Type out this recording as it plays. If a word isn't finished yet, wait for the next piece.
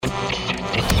For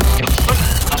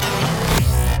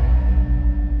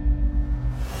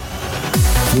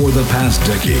the past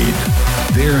decade,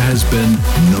 there has been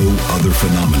no other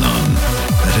phenomenon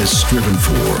that has striven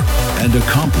for and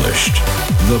accomplished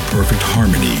the perfect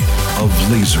harmony of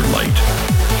laser light,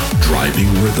 driving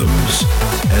rhythms,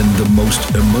 and the most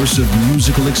immersive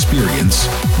musical experience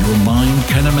your mind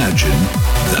can imagine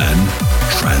than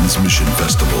Transmission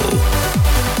Festival.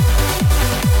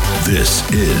 This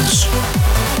is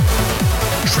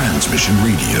Transmission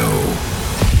Radio.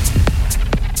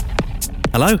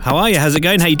 Hello, how are you? How's it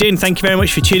going? How you doing? Thank you very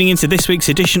much for tuning into this week's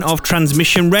edition of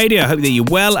Transmission Radio. I hope that you're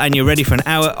well and you're ready for an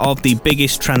hour of the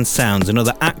biggest trance sounds.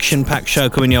 Another action-packed show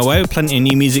coming your way. Plenty of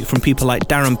new music from people like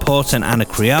Darren Porter and Anna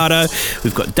Criado.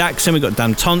 We've got Daxon, we've got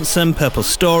Dan Thompson, Purple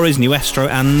Stories, Nuestro,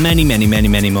 and many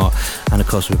more. And of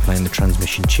course, we're playing the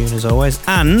Transmission tune as always.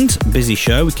 And busy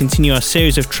show. We continue our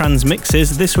series of trans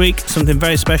mixes. This week, something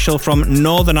very special from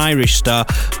Northern Irish star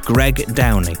Greg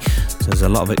Downey. So there's a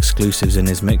lot of exclusives in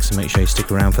his mix, so make sure you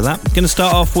stick around for that. Going to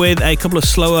start off with a couple of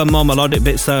slower, more melodic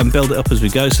bits though and build it up as we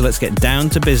go. So let's get down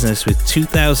to business with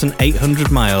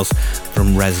 2,800 Miles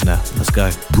from Resna. Let's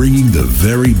go. Bringing the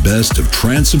very best of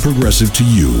trance and progressive to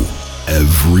you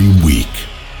every week.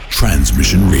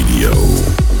 Transmission Radio.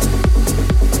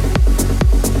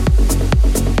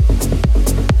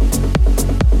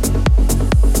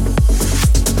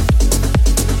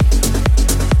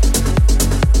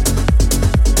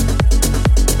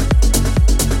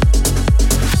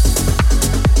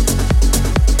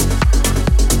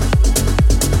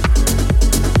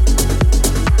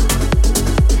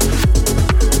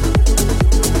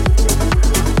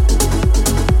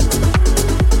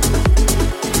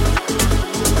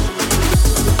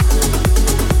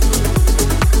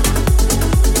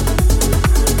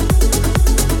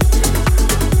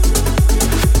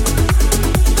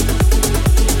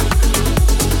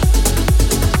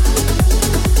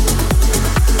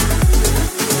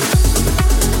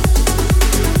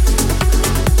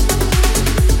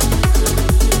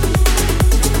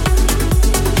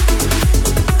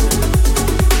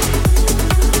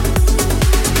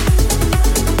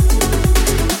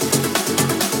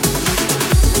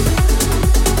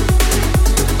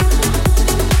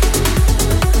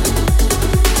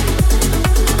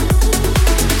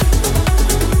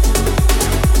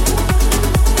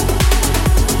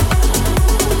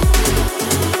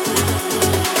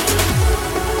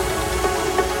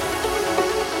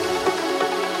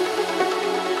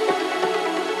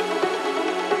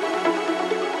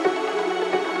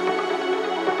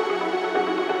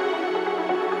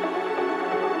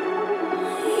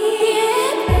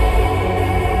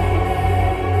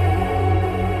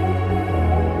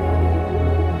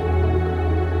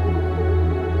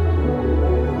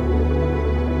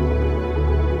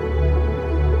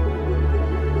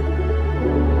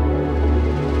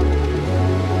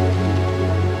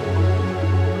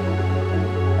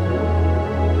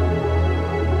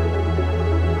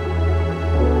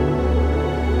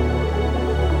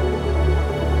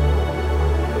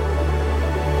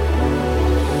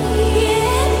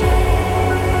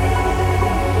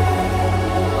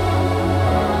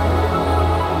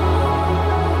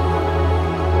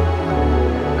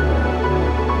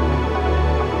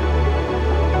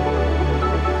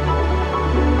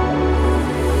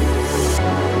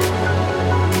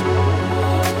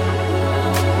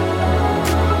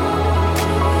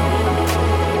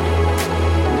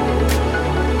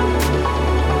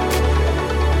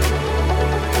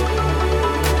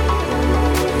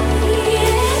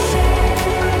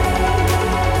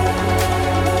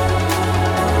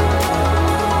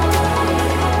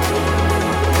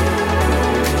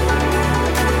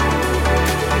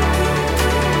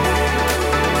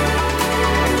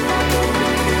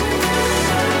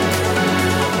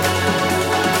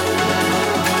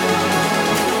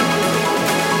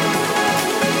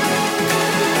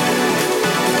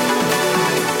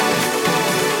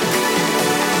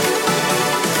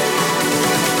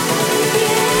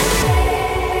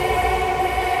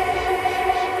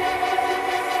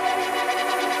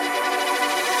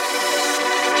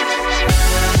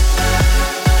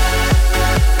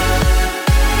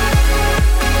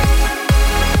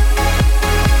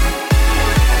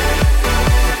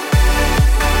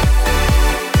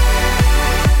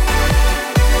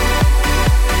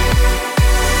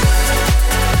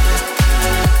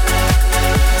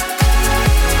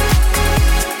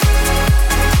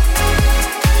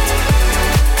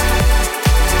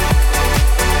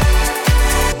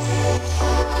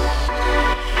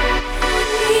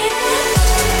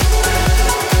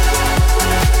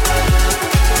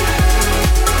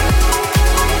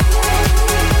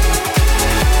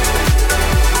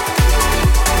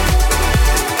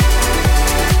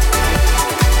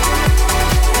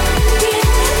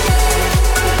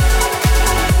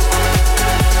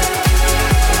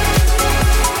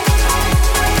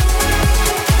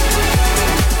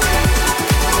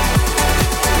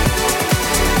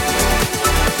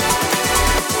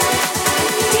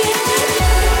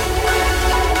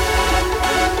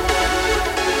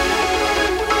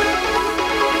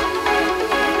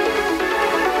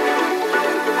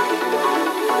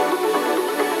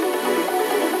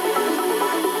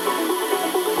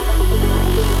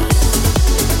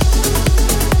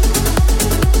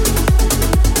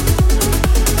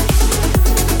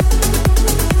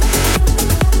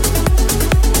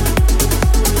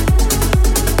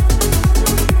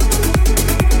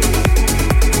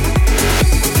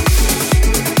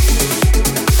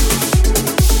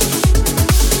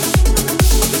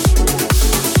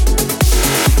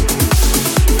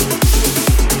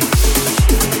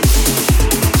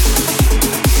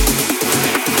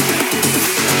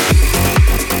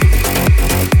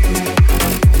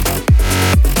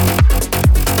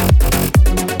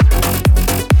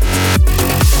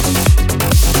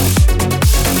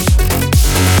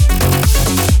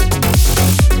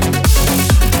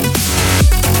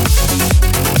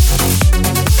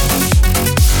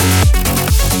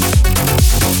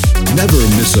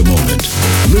 miss a moment,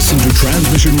 listen to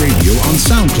Transmission Radio on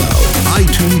SoundCloud,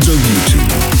 iTunes, or YouTube.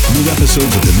 New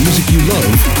episodes of the music you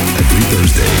love every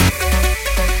Thursday.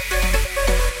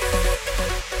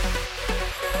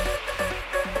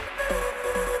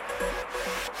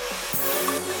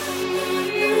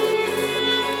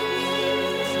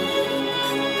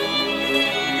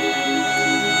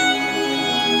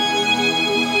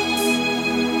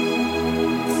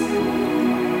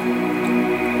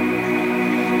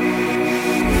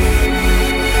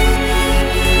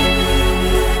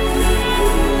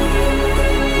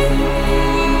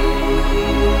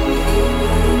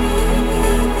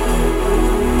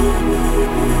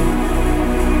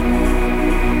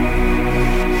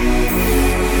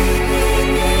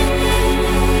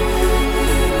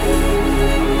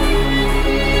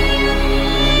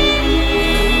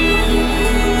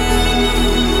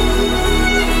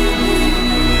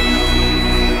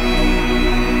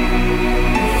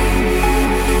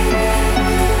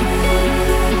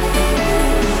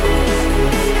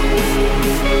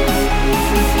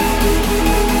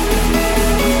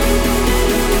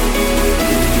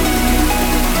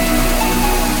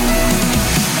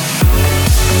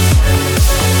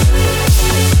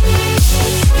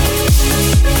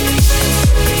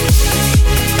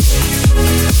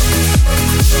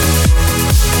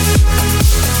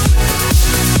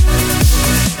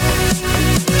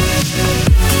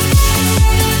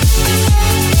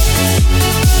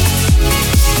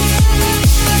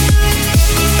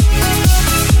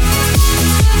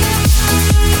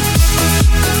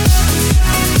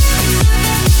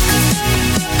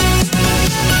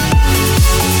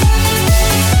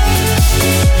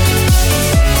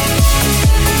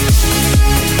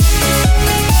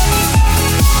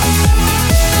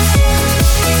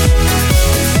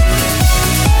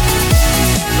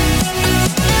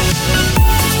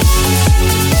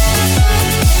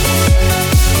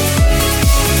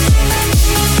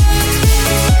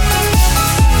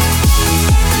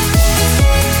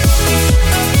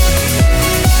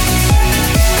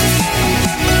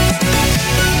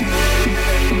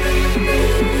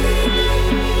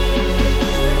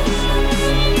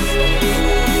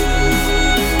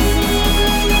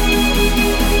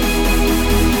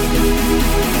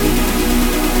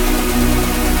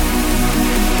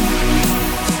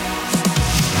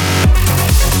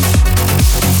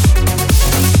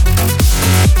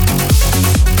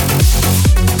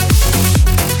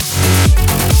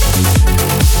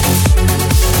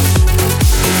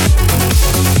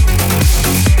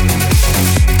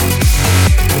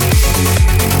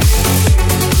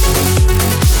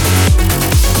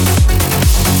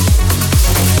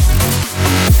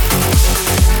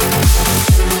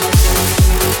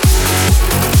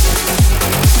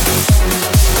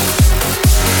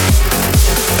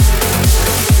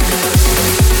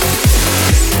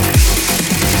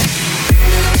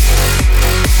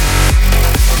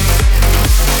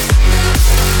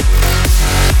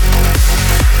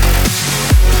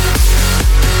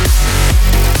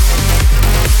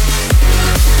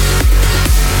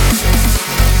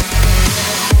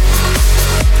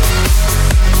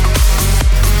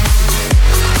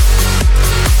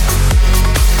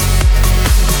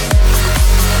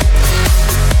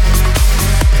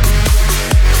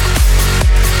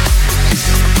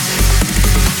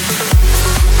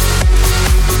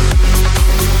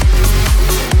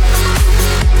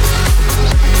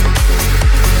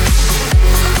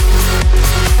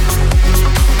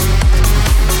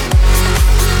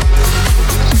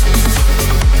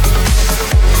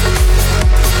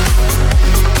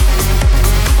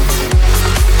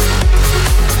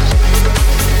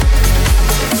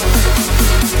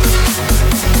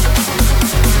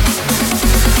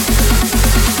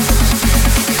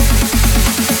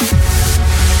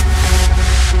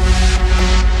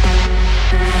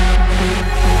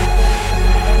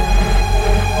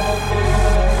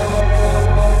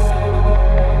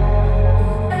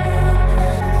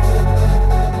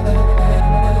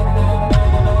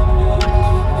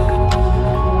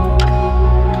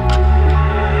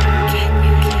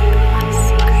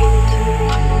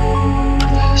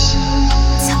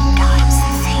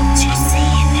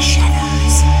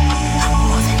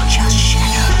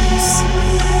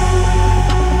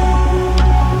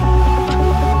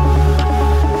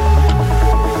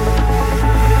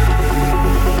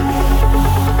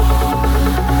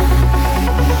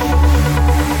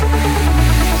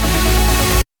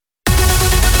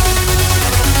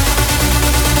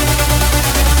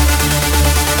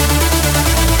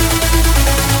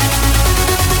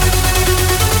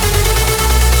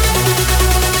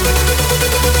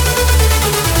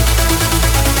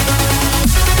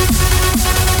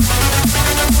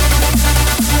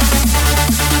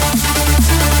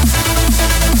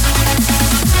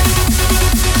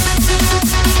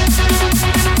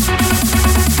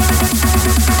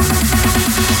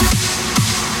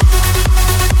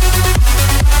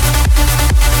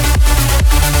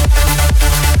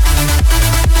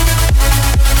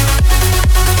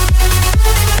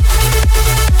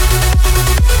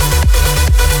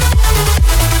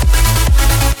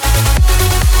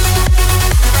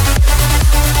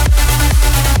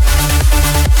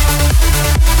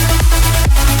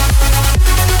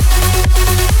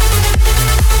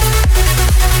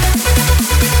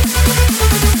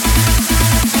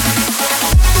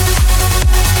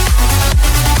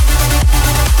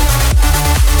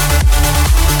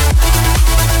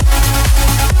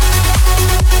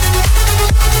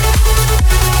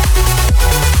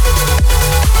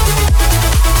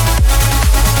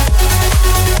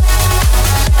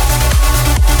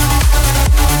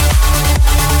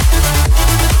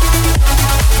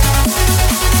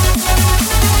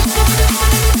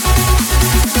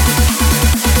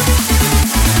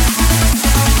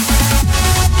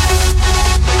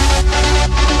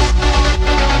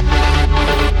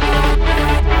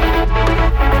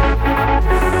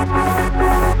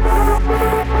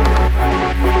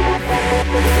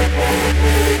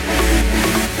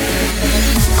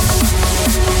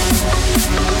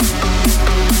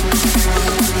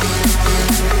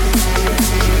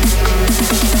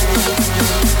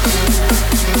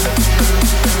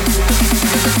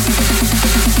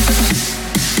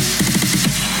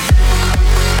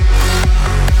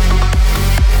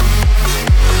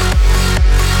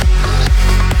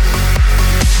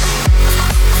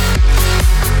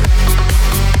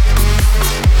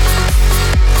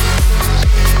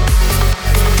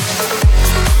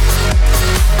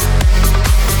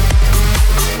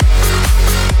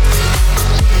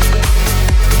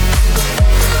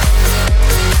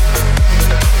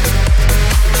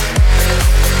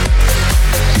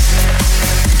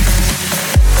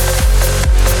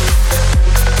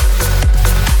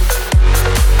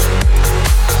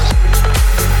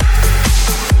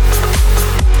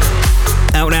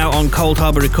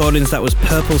 Harbour Recordings. That was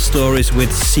Purple Stories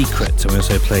with Secret. And we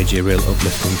also played you a real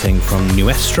uplifting thing from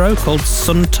Nuestro called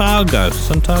Suntargo.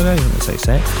 Suntargo, that's how you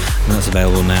say it. And that's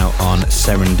available now on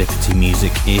Serendipity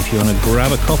Music. If you want to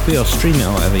grab a copy or stream it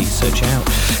or whatever, you search it out.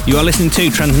 You are listening to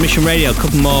Transmission Radio. A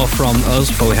couple more from us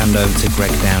before we hand over to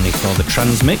Greg Downey for the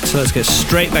Transmix. So let's get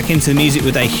straight back into the music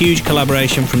with a huge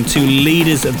collaboration from two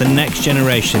leaders of the next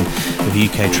generation of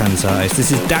UK trance artists.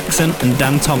 This is Daxon and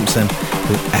Dan Thompson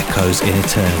with Echoes in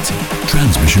Eternity.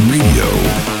 Transmission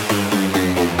Radio.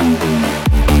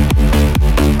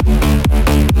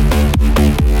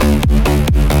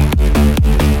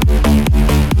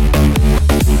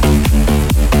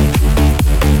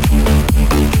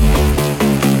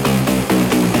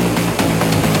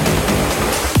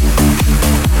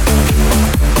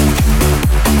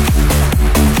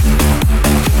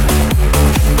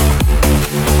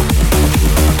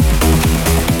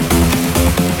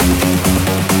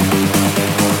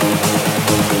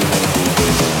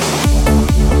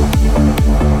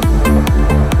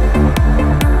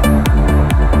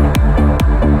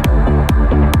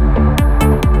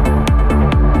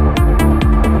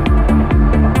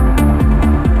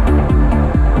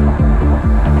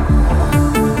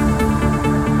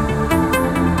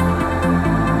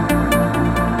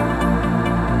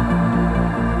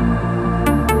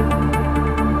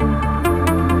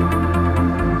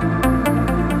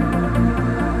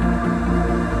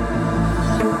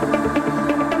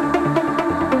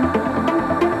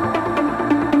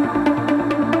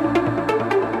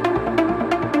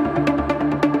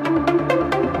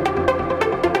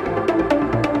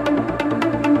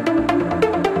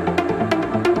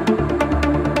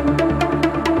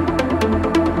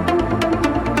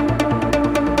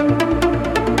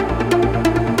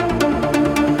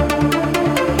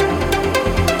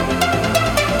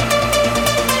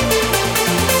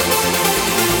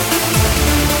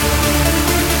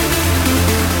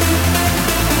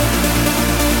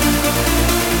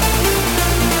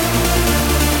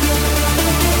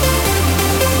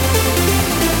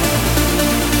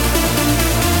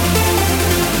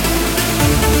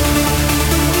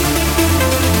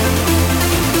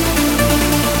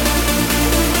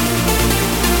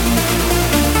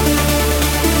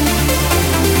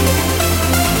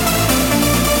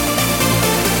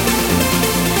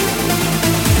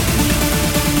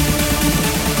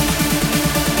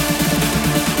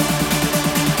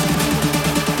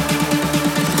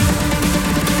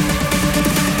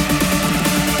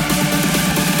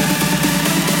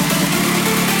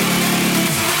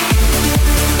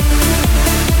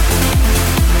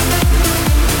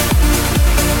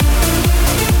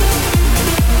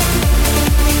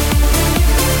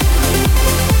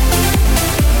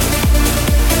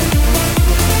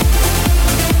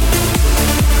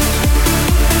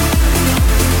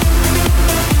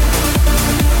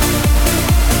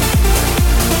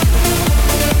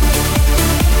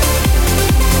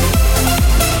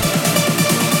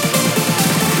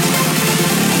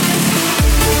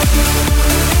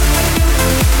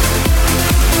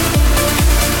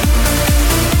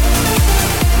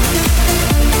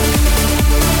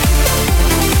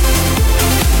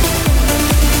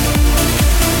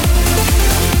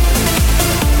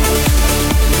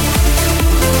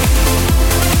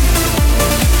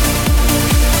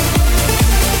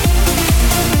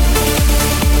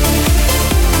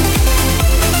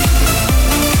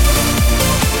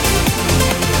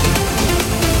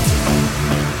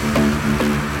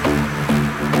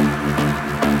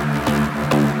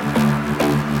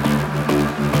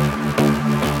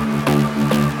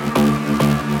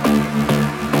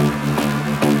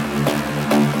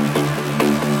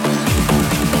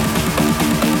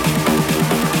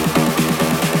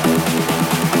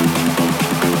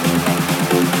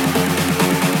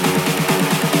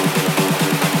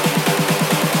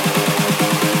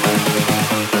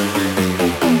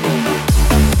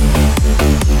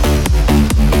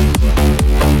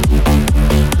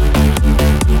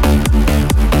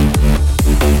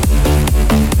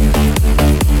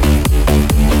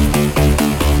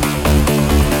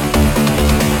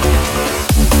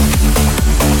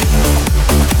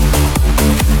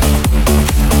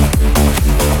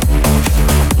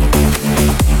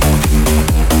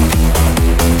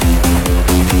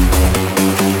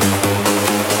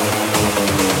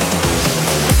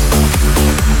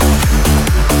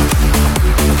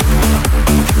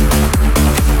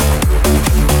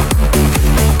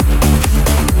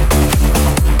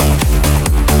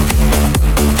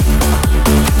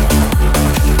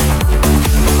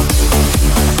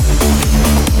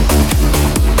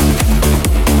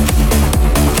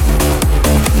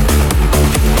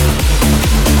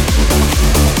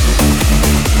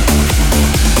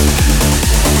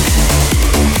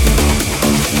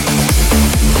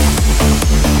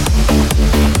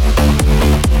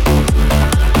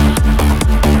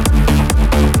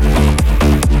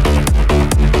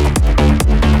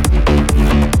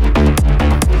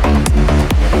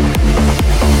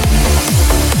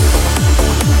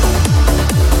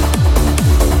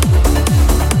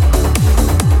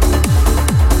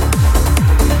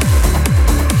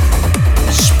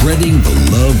 spreading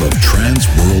the love of trance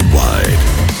worldwide.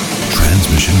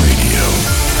 Transmission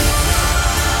Radio.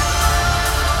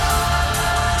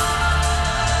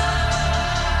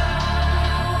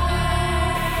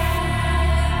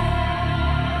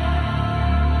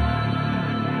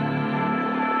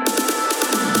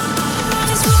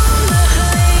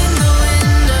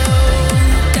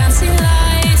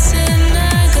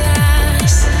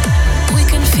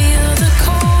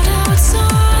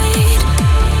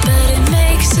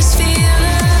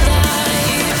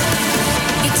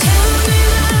 Tell me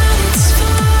that it's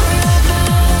fine.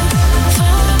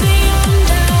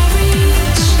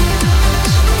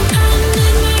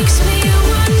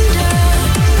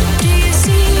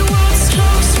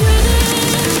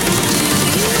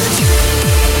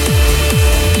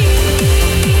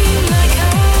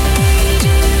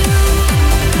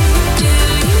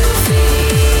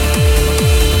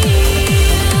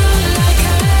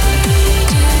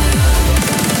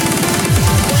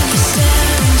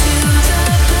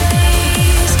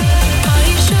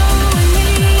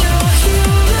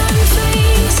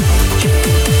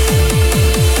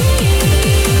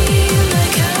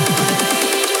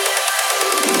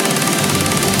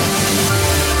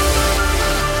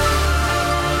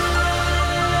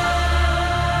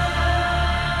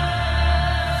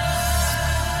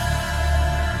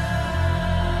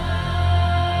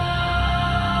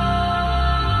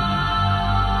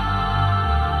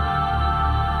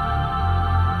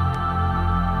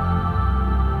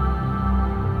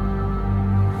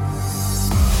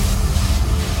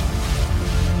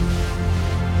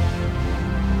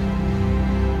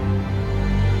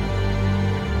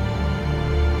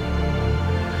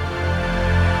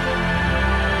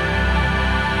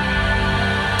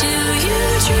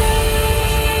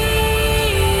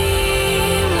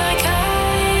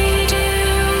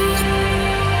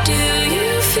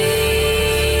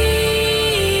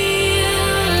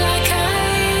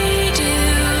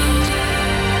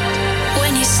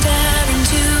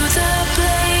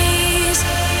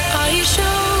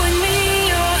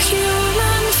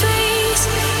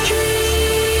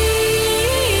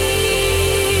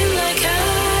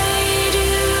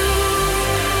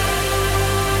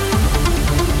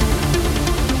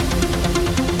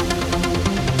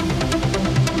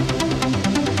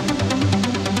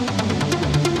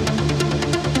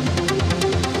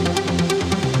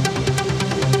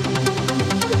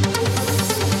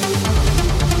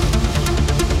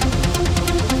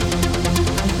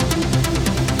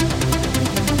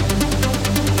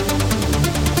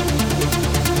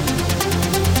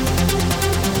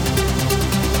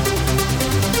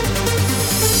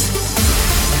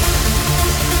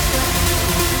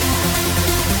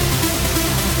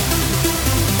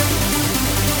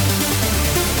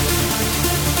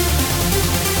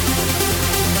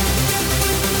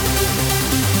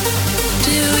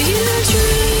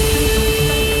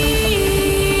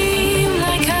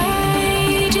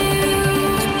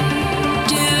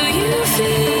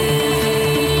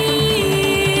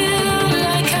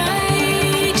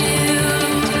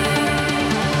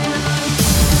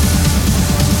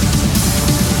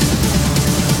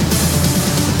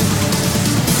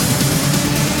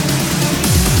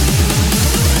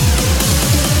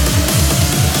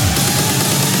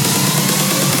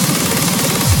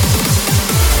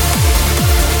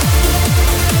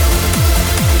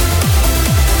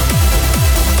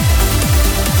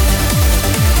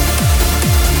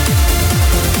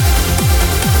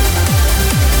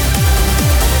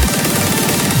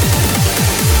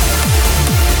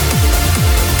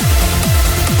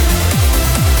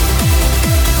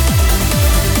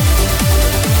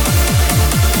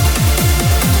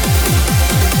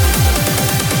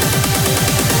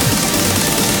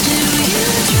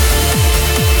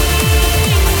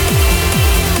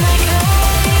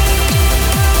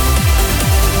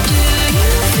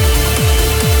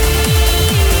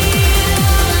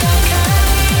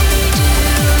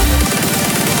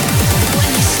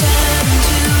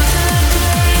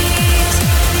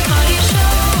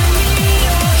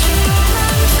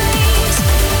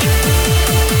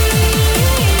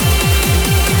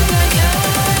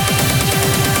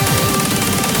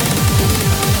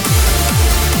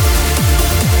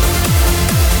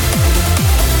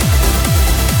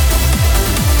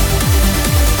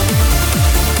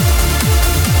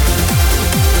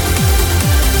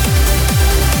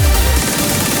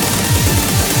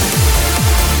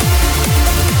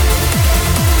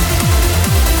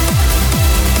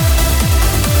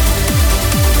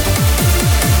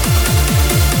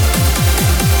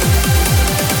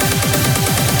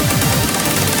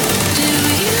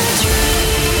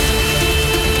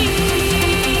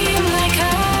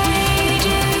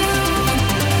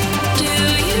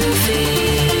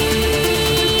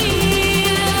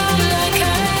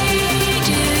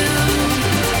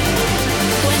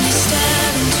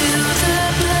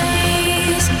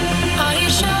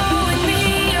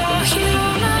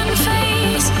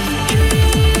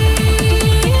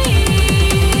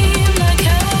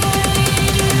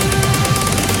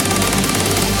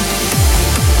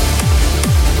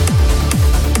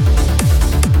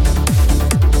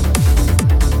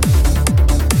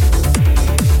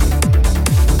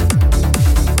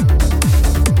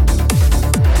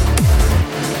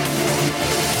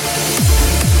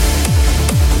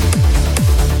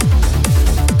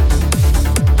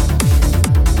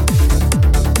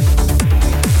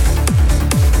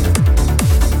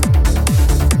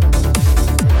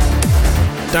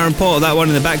 Darren Porter, that one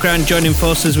in the background, joining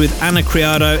forces with Anna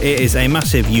Criado. It is a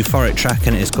massive euphoric track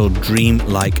and it is called Dream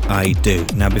Like I Do.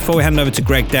 Now, before we hand over to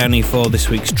Greg Downey for this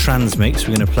week's Transmix,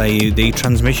 we're going to play you the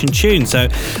transmission tune. So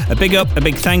a big up, a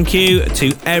big thank you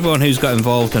to everyone who's got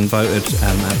involved and voted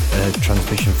at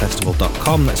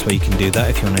transmissionfestival.com. That's where you can do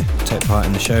that if you want to take part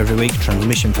in the show every week,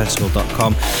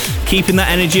 transmissionfestival.com. Keeping that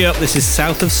energy up, this is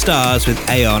South of Stars with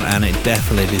Aeon, and it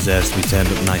definitely deserves to be turned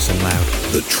up nice and loud.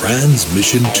 The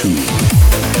Transmission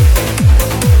Tune.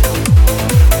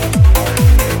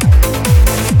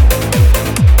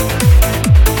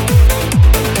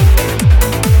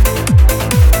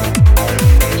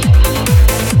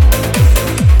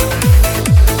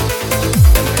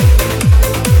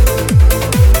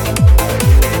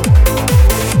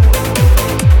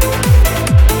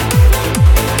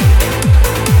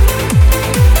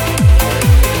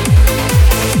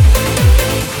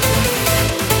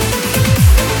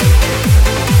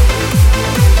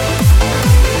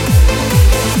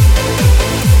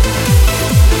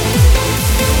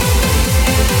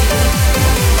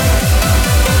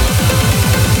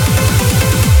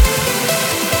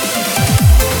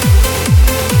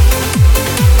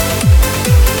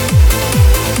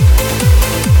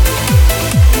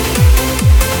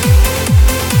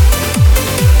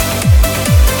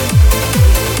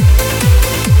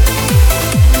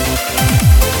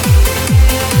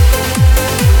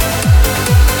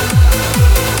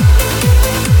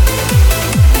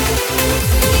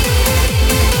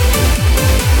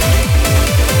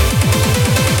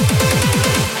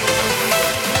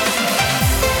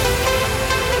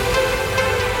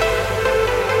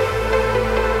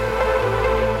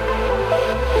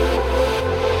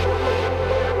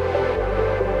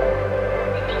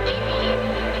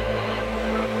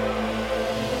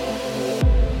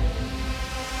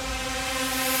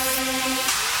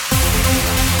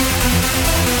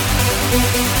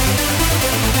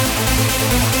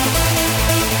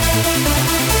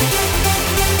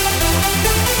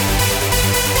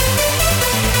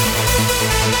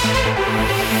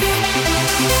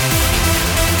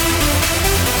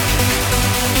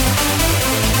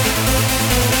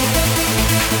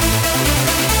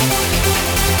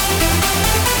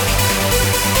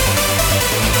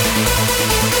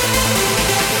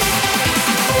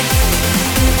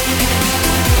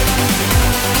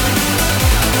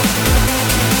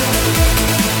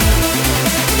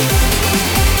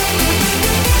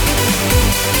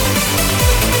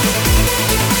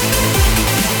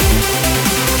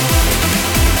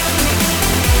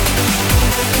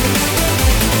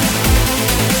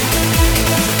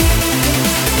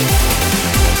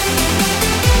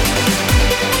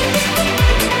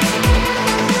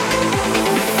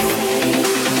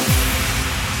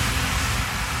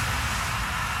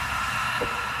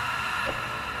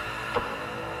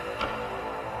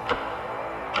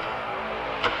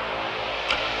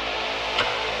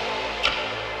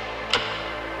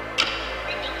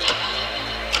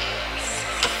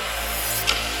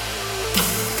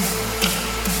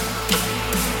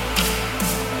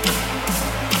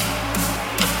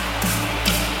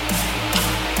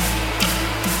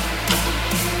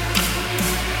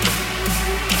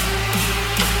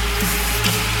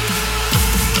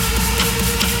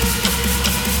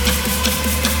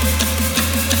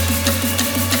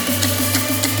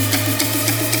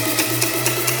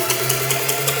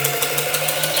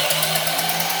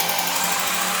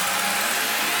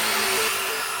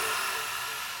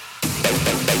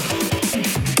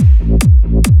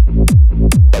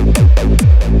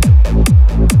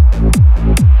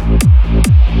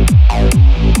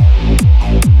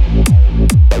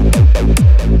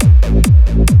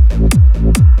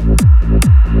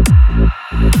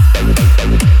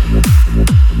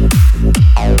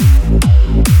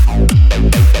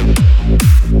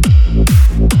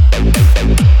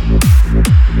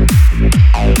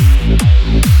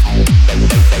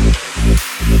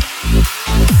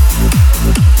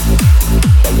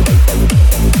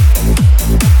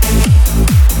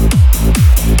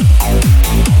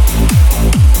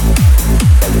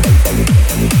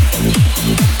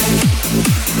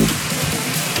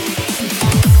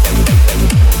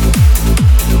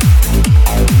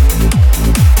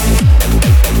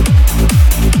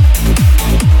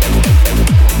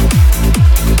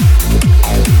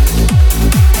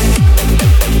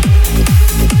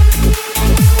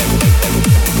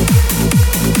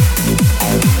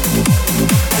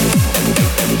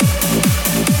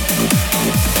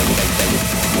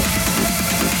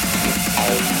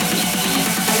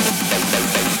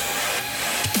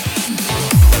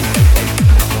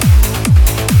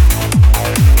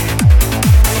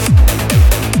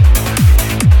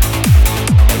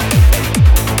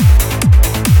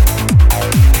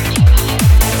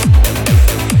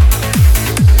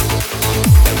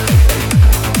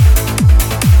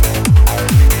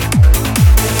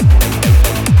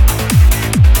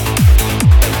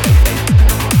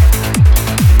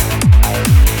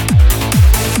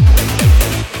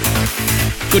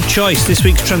 Good choice. This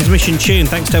week's transmission tune,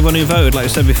 thanks to everyone who voted, like I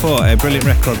said before, a brilliant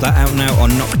record. That out now on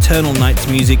Nocturnal Nights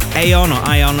Music, Aeon or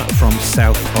Ion from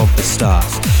South of the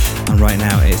Stars. And right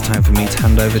now it's time for me to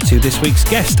hand over to this week's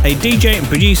guest, a DJ and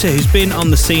producer who's been on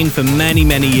the scene for many,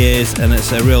 many years, and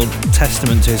it's a real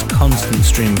testament to his constant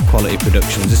stream of quality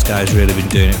productions. This guy's really been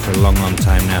doing it for a long, long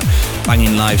time now,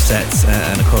 banging live sets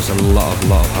and of course a lot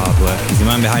of hard work. He's the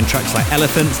man behind tracks like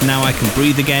Elephants, Now I Can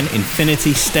Breathe Again,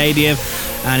 Infinity, Stadium,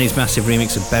 and his massive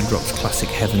remix of Bedrock's classic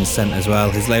Heaven Sent as well.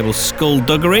 His label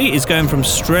Skullduggery is going from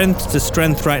strength to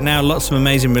strength right now. Lots of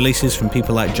amazing releases from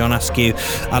people like John Askew,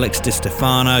 Alex Di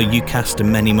Stefano, UCast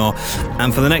and many more.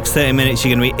 And for the next 30 minutes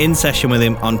you're going to be in session with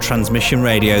him on Transmission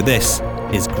Radio. This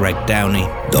is Greg Downey.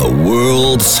 The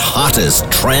world's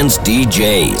hottest trance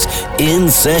DJs in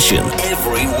session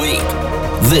every week.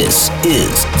 This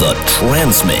is the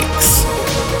Trance Mix.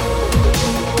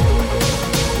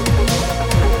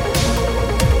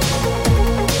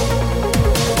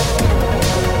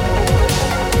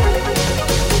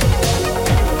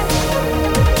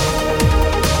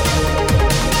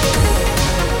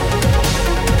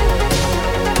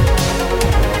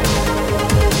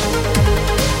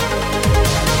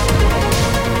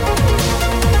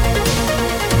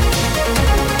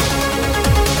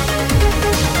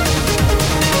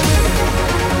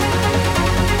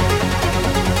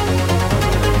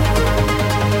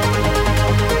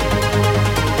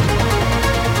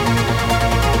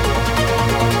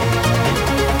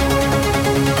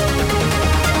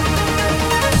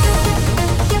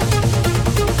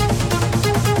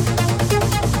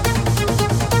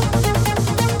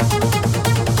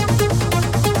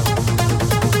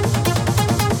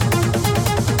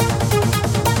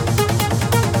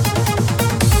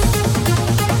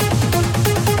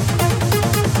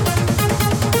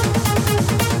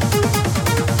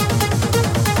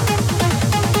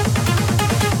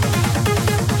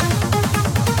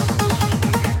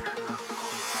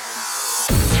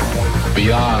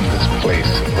 Beyond this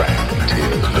place of wrath and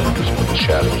tears looms with the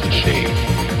shadows and shade.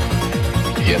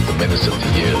 Yet the menace of the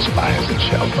years finds and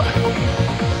shall find me,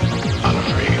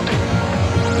 unafraid.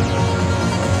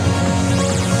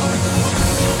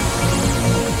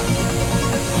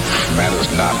 Matters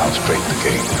not how straight the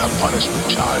gate, how punishment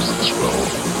charged this road.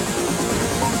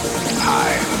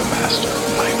 I am the master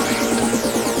of my fate.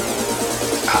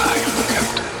 I am the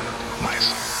captain of my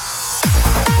soul.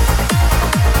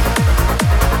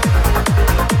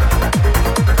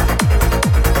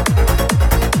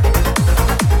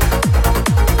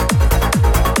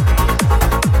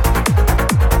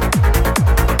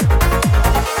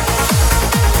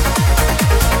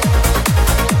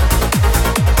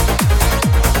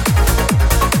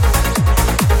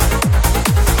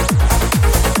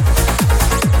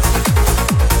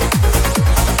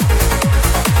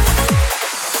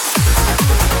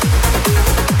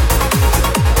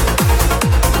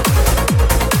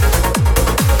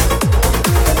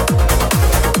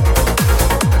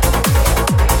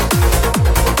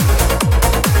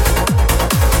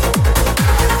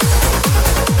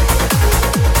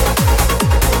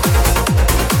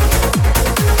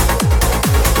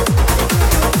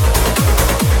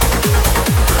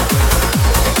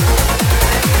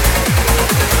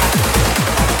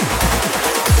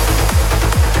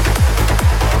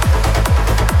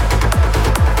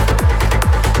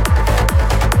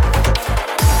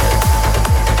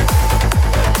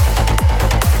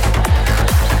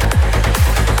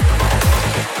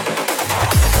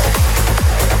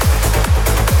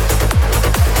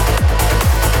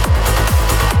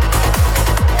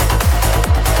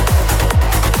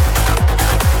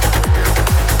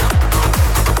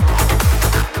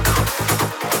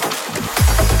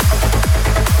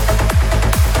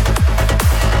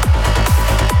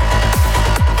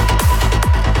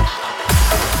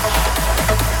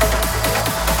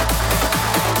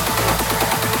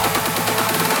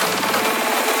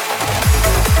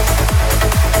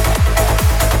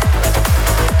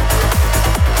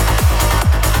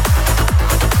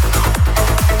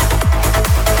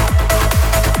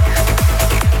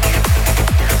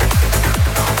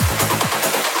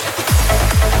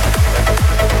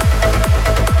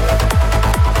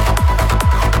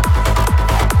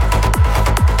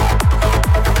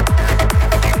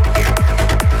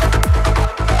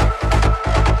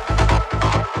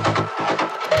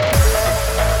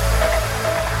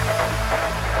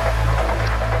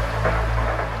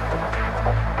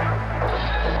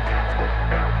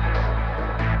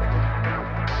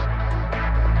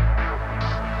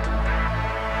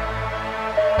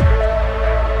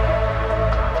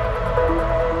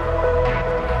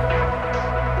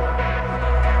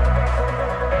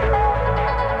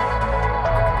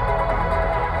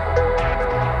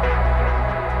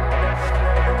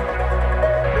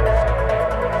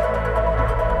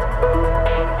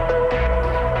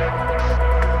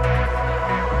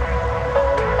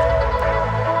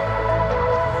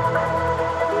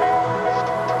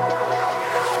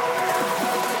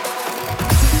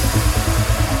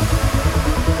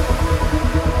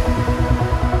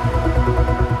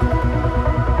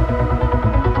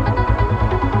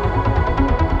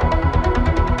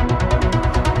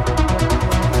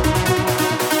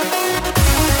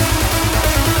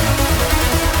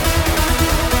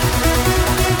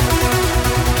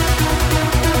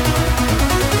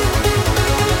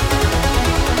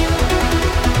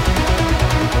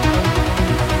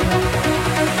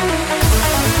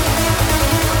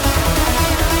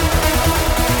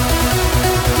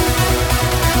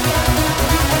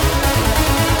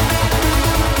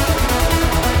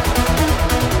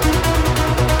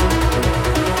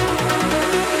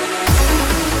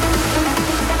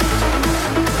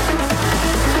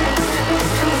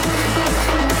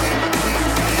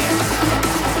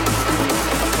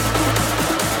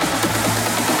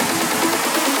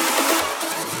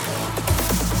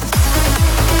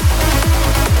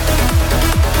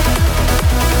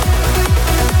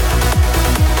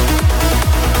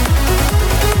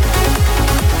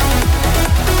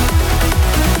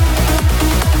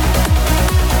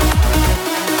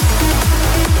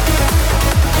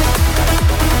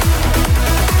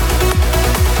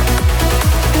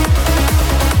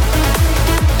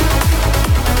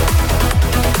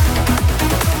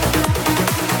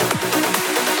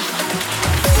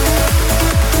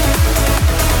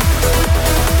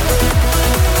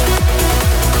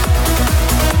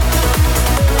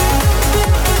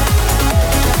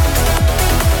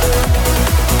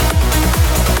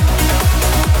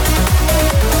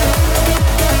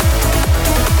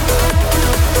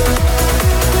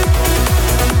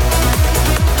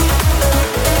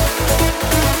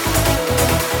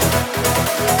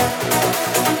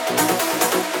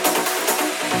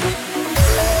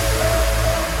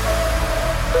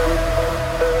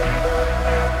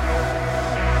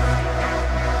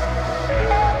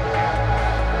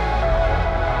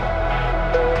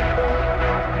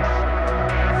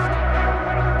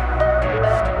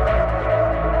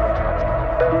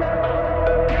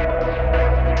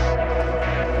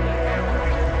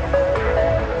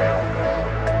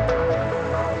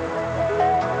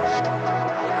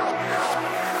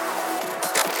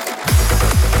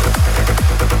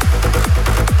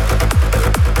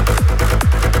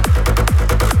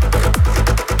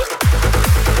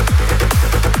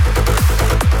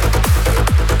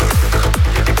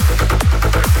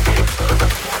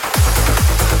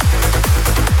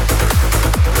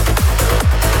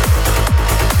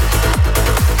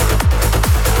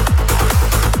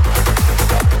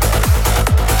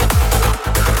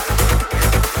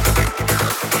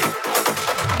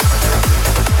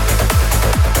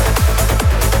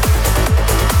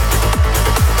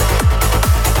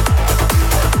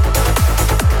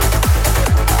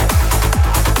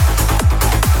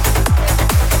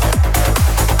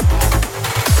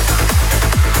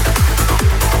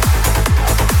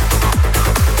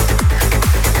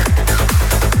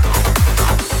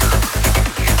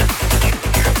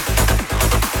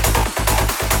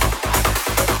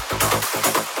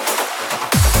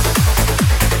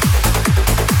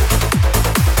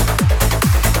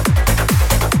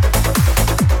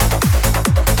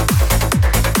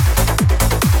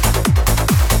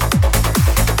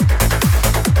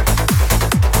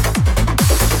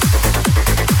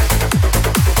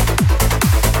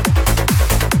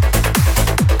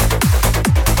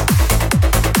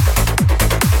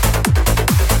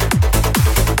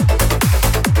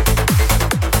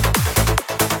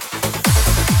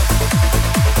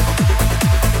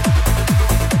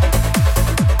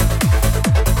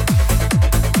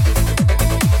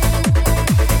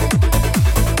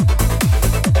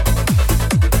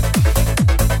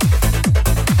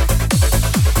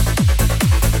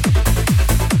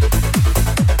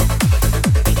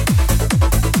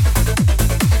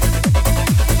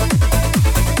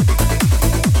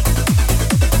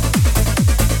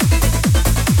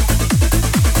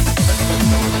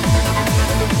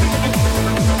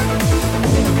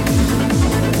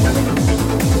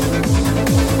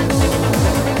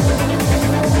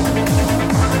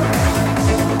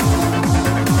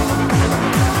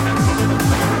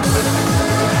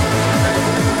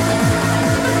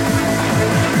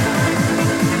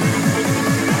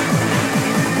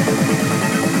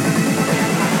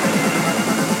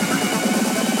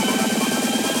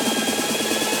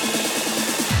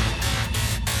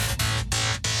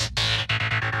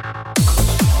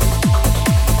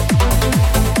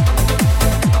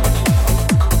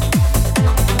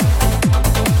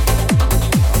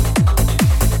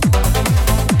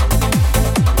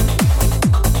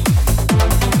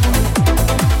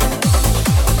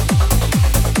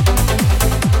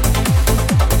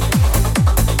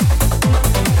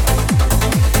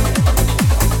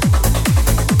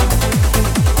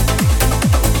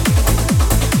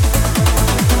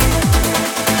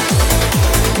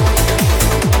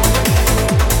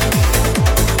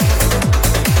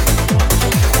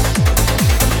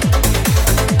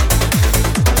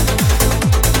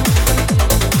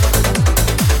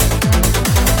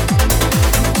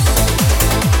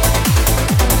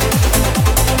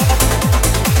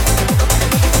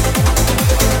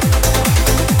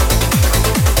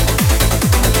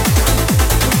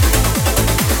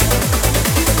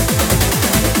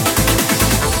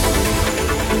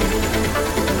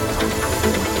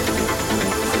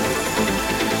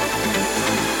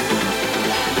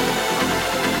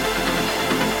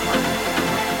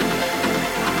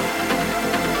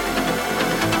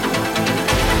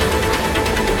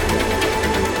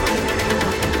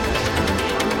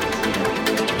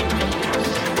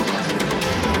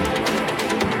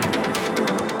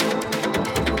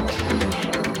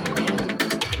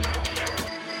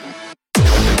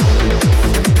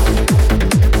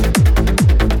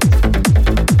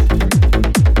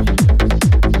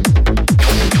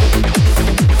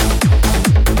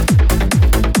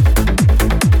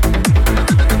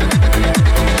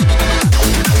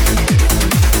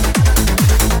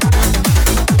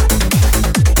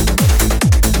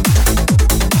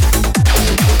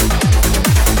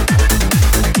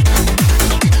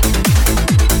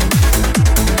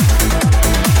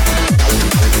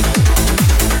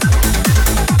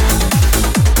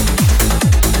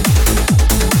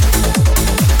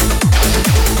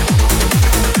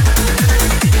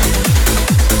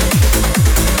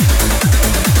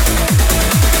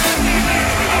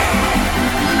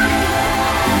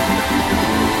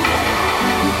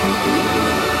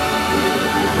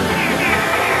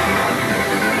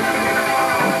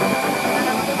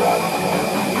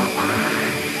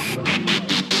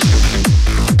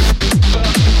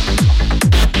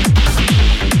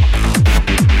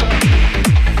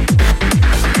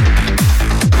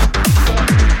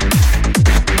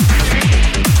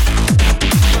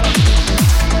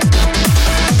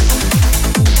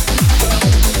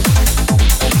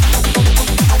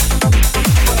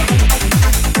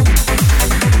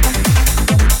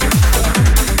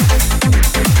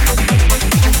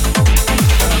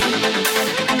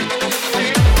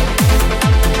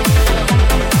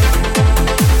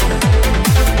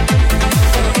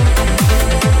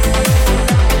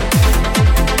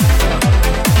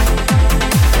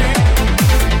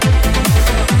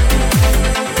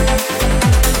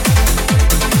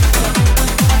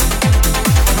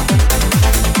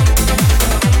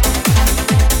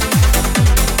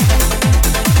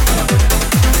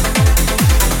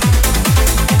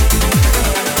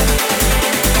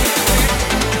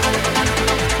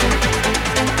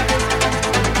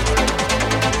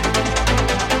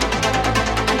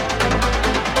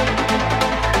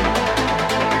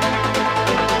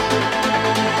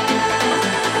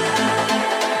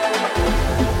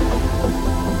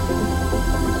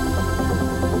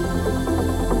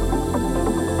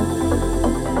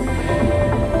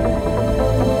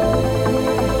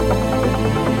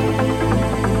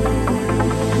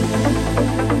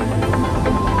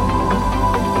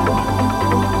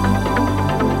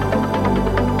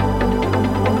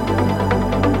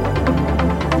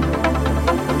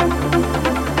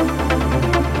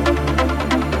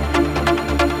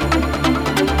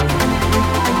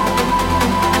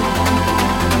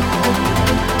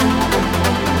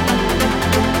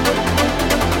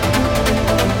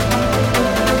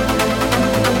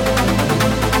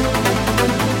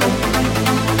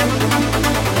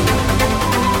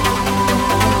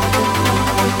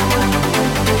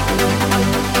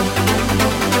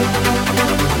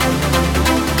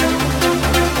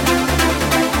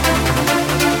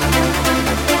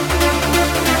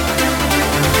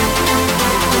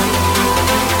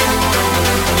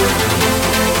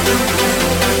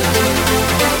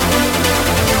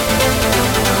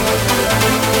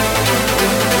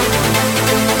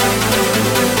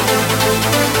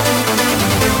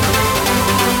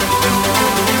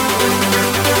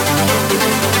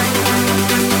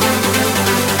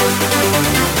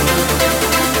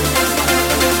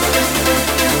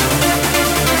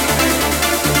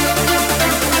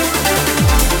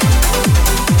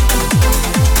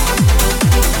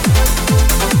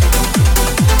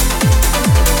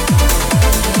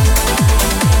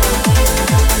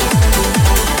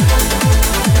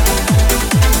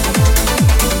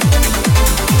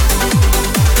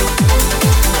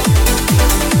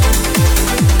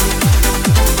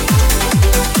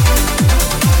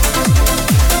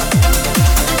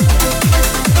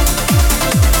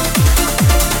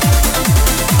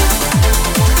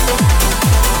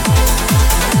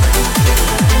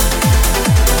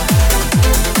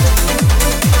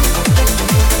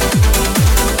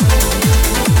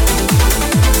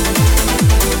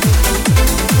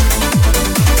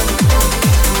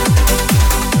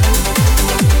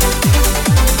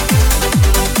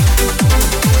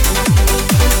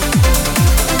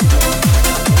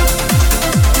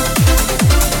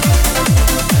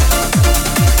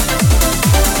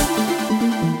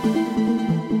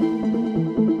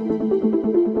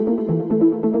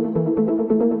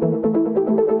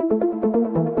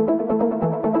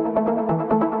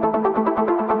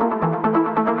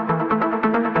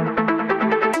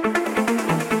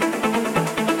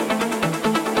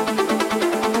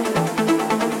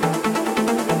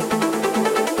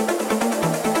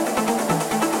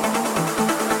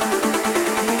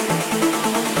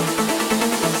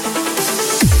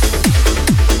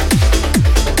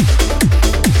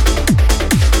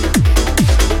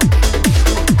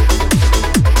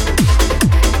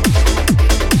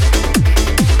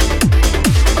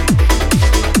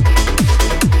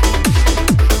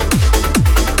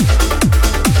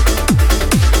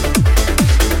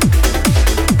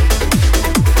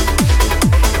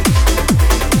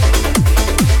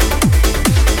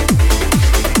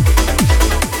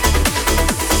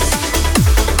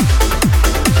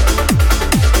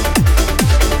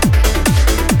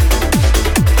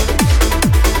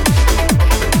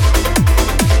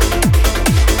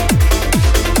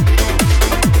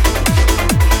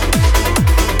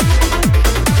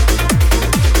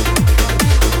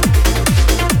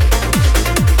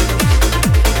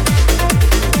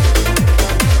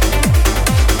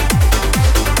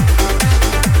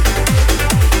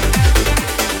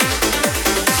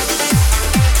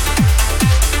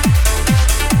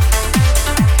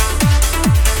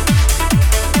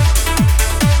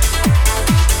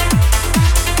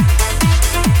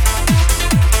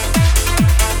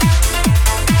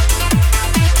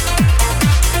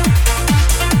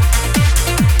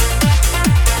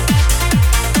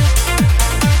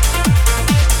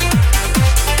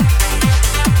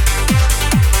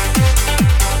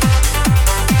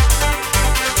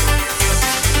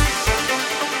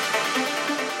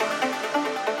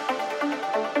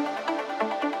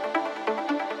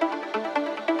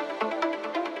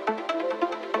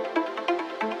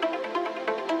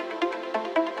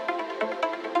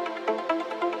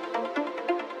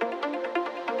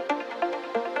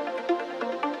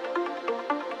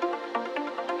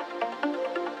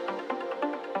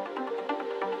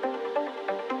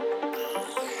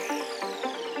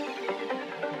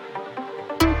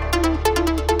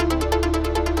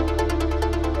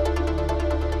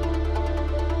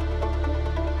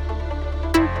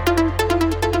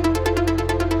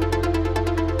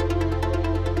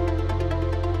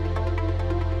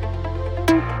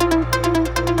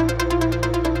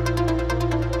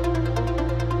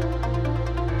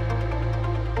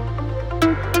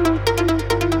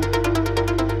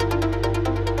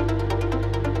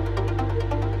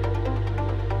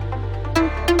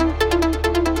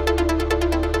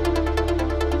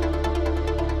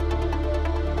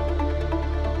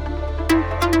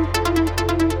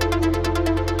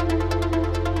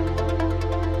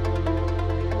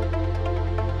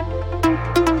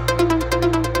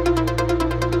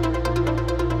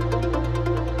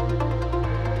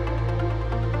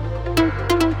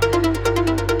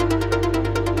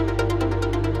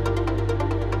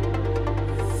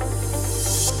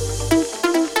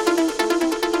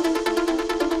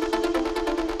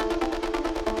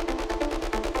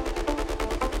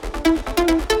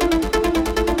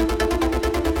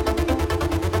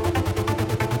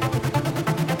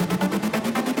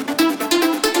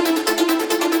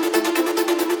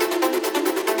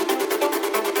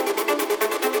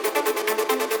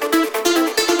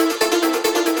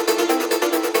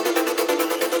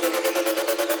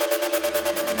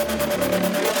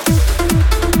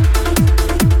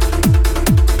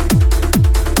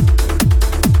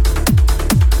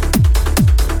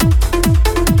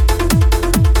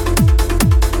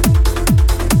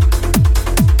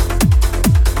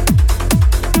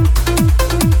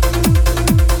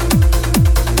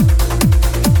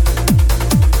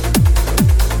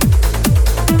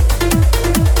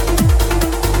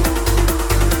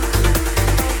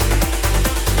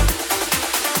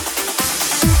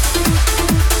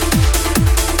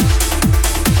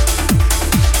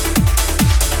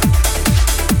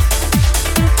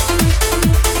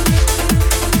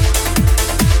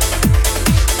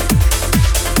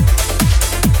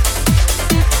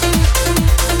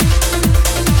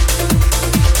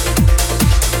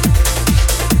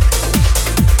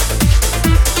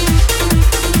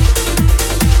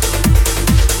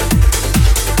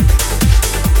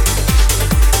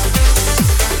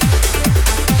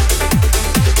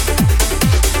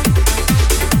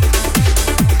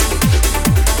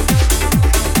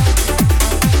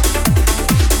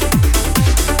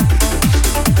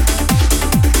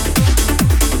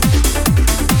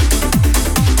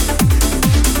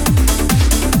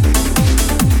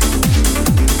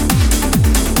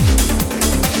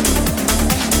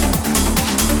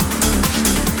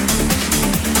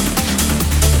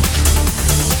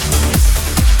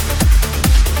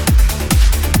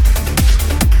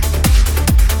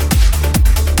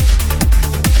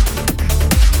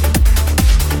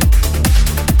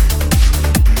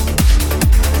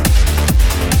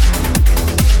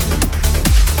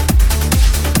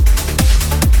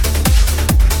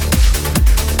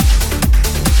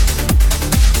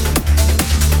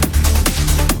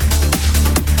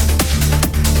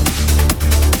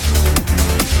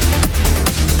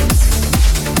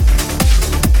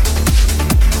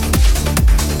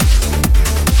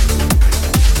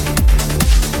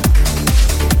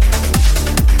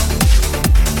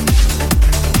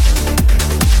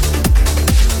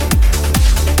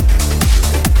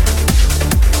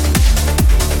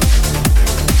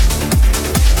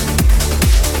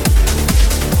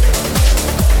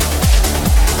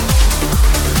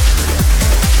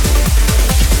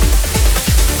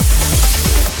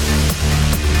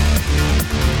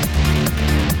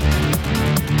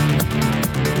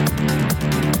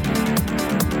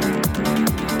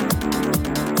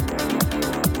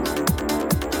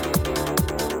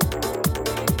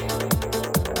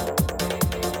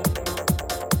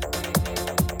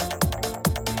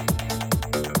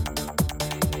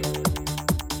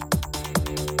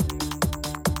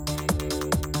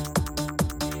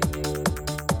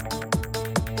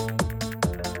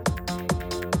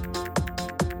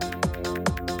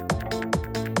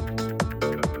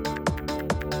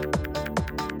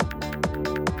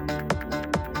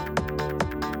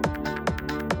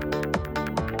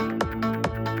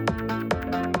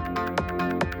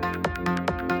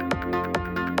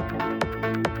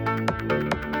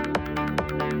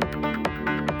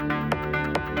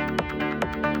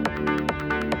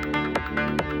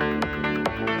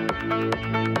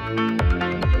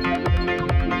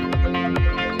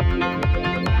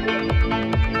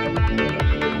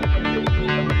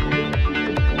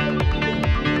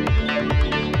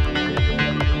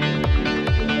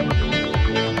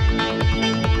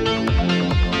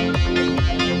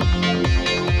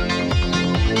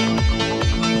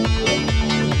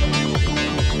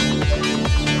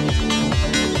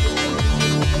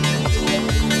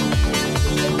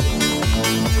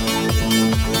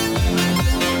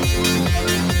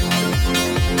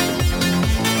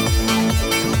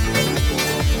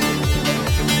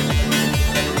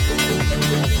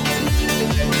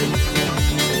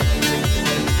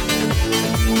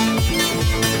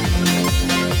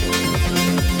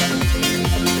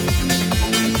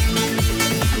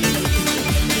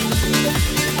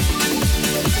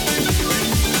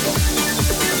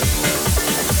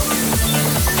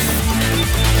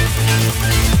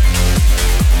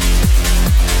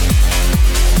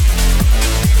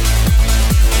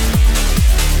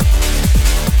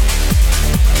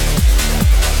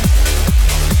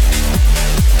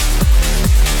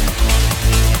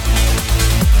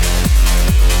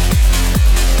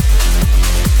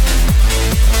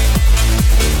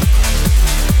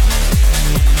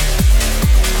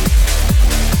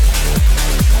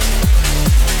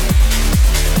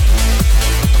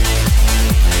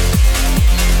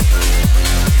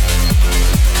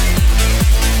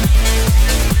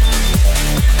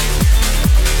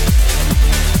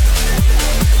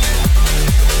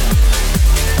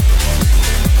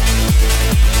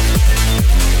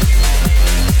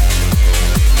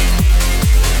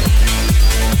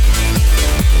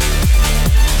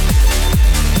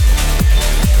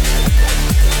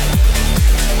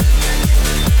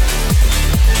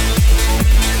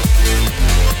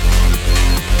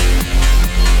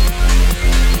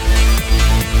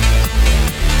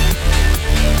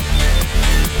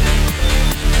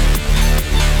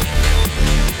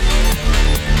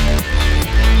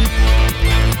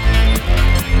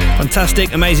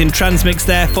 Fantastic, amazing trance mix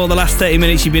there. For the last 30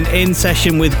 minutes, you've been in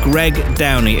session with Greg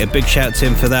Downey. A big shout to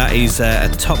him for that. He's a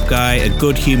top guy, a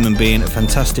good human being, a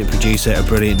fantastic producer, a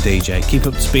brilliant DJ. Keep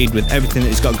up to speed with everything that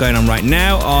he's got going on right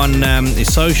now on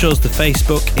his socials. The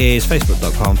Facebook is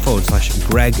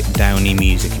facebook.com/Greg Downey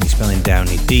Music. And he's spelling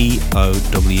Downey, Downey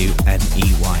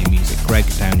Music. Greg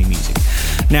Downey Music.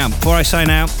 Now, before I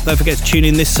sign out, don't forget to tune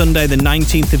in this Sunday, the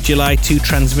 19th of July, to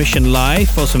Transmission Live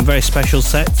for some very special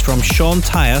sets from Sean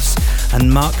Tyas and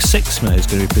Mark Sixma, who's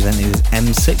going to be presenting his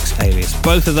M6 alias.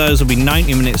 Both of those will be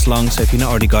 90 minutes long, so if you've not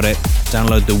already got it,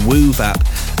 download the Woov app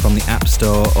from the App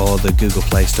Store or the Google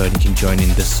Play Store and you can join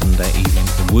in this Sunday evening.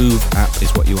 The Woov app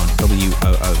is what you want,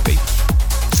 WOOV.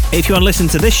 If you want to listen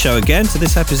to this show again, to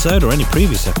this episode or any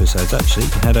previous episodes actually,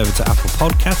 you can head over to Apple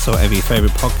Podcasts or whatever your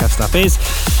favourite podcast app is,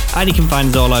 and you can find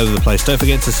us all over the place. Don't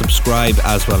forget to subscribe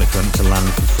as well if you want to land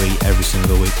for free every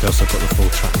single week. We also put the full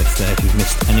track list there if you've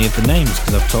missed any of the names,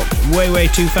 because I've talked way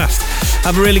too fast.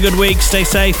 Have a really good week, stay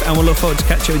safe, and we'll look forward to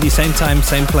catching up with you same time,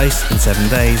 same place in 7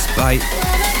 days. Bye.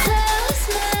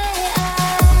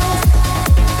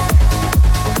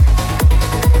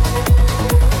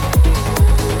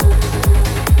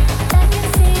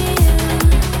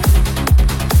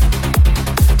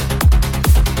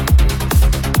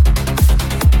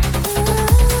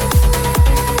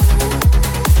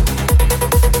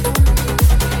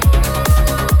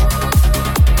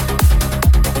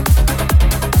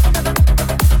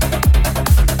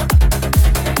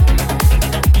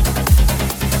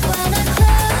 When I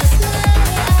close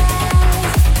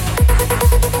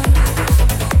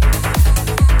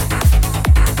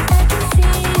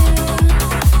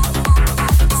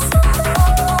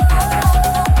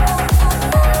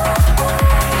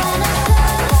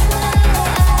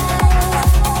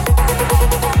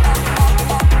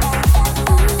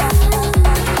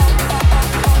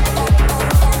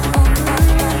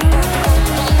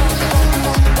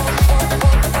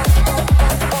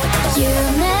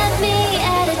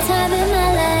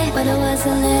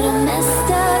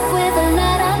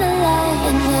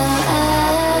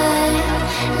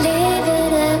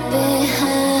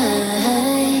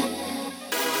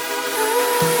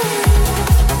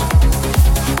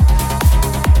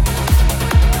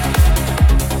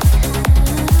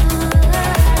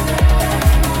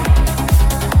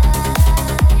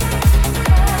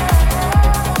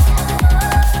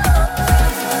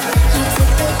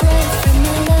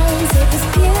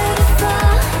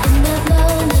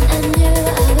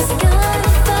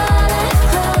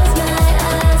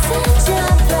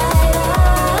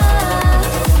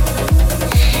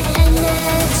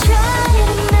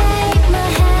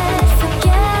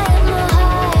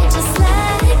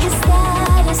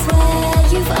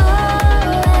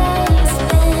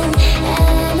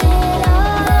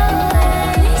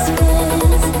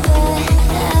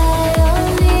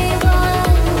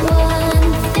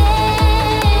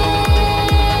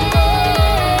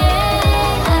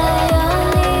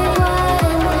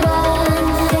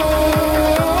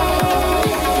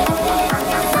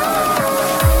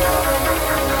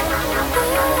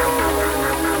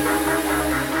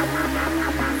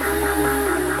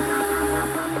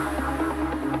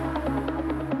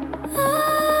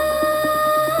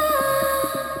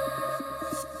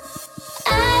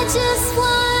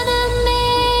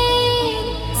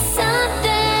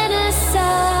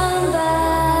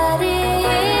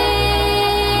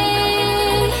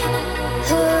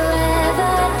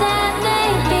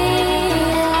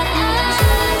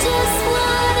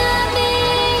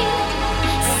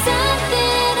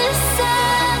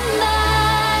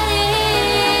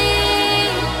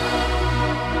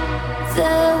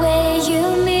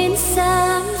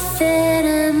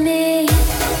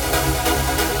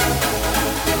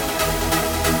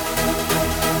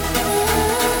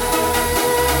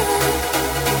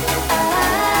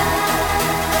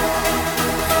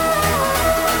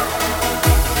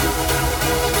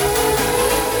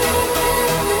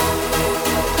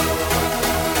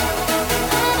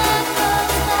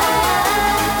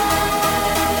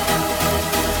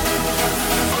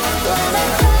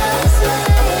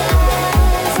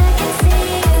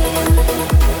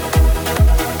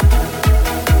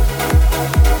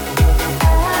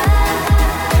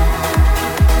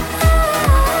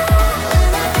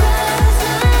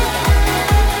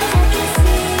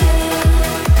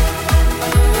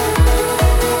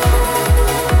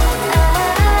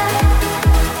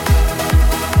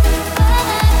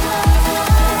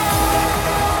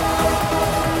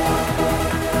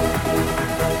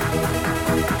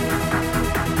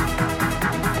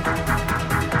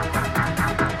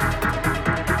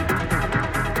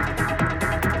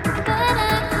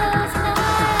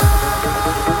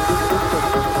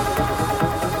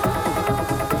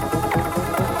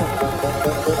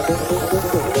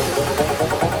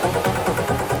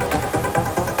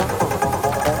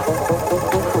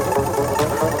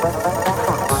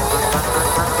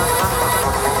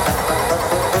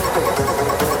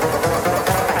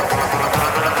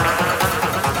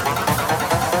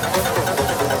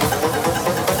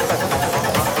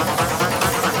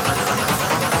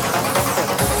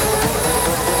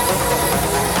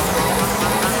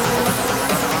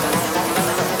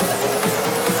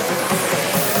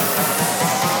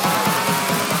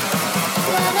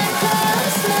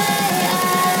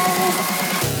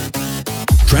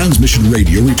Transmission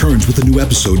Radio returns with a new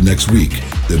episode next week.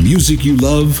 The music you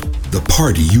love, the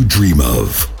party you dream of.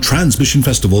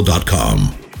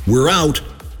 TransmissionFestival.com. We're out,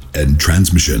 and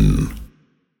Transmission.